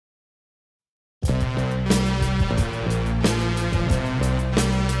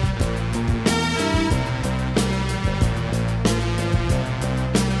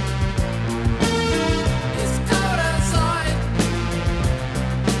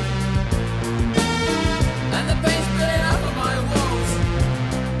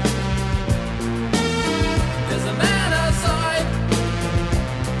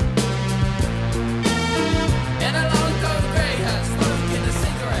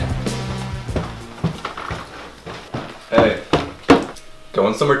Hey,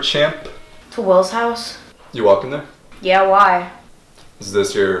 going somewhere, champ? To Will's house? You walking there? Yeah, why? Is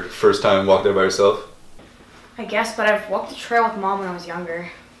this your first time walking there by yourself? I guess, but I've walked the trail with Mom when I was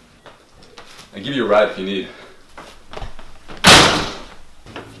younger. I'll give you a ride if you need.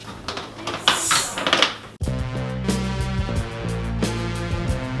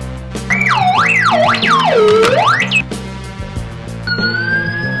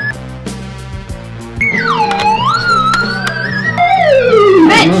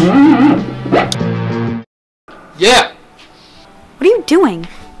 Yeah! What are you doing?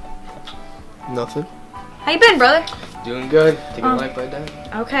 Nothing. How you been, brother? Doing good. Taking life by day.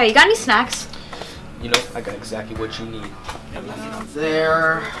 Okay, you got any snacks? You know, I got exactly what you need. Everything up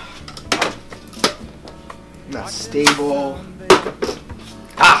there. Not stable.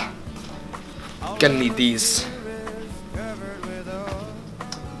 Ah! Gonna need these.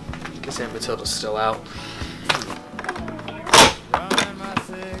 Guess Aunt Matilda's still out.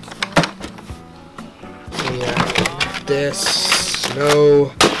 Yeah, this.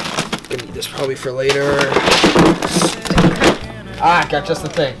 No. Gonna need this probably for later. Ah, got just the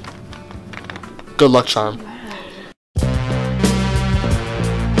thing. Good luck, charm.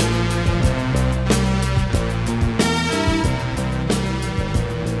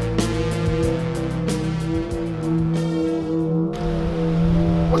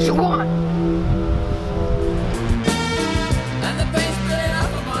 What you want? And the paint's spilling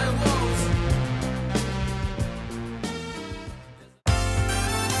off of my walls.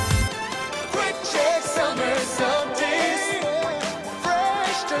 Quick check summer something.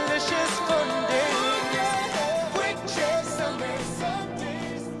 Fresh, delicious fun days. Quick check summer something.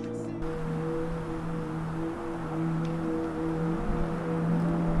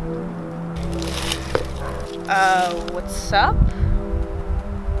 What's up?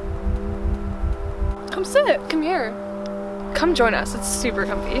 Come sit. Come here. Come join us. It's super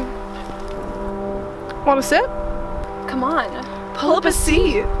comfy. Want to sit? Come on. Pull up a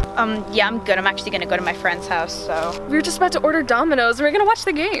seat. Yeah, I'm good. I'm actually gonna go to my friend's house, so. We were just about to order Domino's and we're gonna watch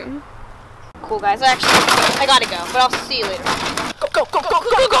the game. Cool, guys. I gotta go, but I'll see you later. Go!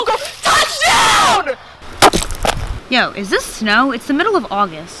 Touchdown! Yo, is this snow? It's the middle of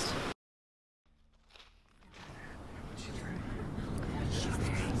August.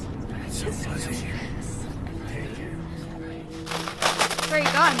 Where are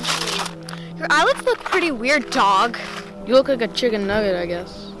you going? Your eyelids look pretty weird, dog. You look like a chicken nugget, I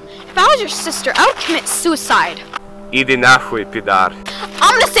guess. If I was your sister, I would commit suicide. Иди нахуй, пидар.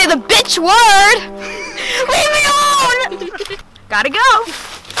 I'm gonna say the bitch word! Leave me alone! Gotta go.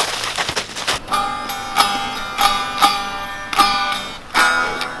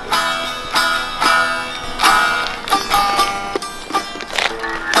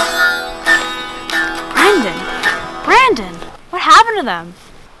 Brandon, what happened to them?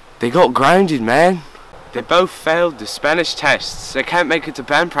 They got grounded, man. They both failed the Spanish tests. They can't make it to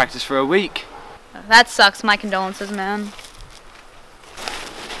band practice for a week. That sucks. My condolences, man.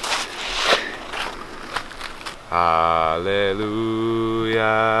 Hallelujah.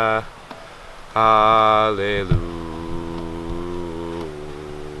 Hallelujah.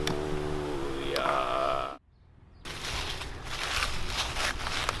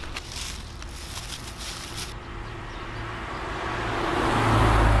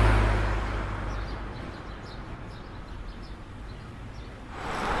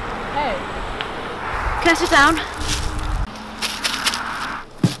 Can I sit down?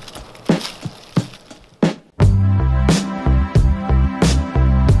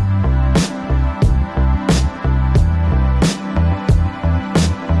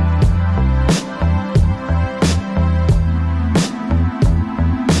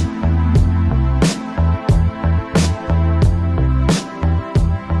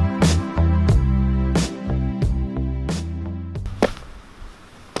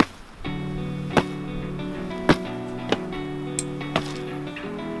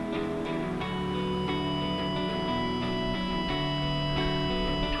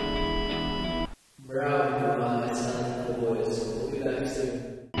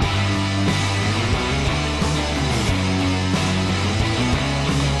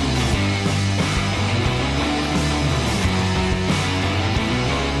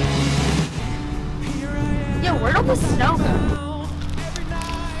 Yo, where'd all the snow go?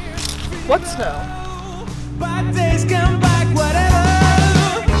 What snow? Bad days come back, whatever.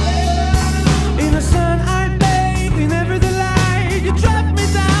 In the sun I bathe, in every delight. You drop me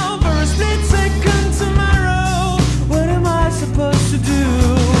down for a split second tomorrow. What am I supposed to do?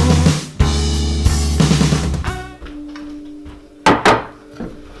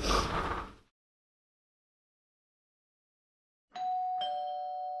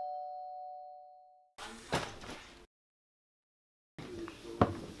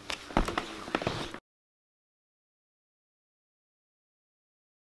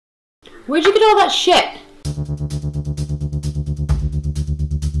 Where'd you get all that shit?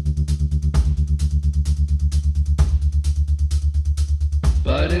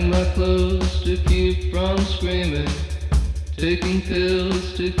 Biting my clothes to keep from screaming, taking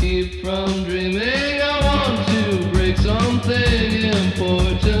pills to keep from dreaming. I want to break something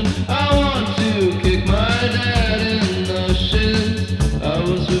important. I want to kick my dad in the shins. I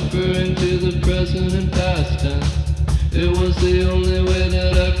was referring to the present and past tense. It was the only way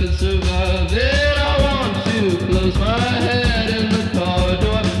that I could survive it. I want to close my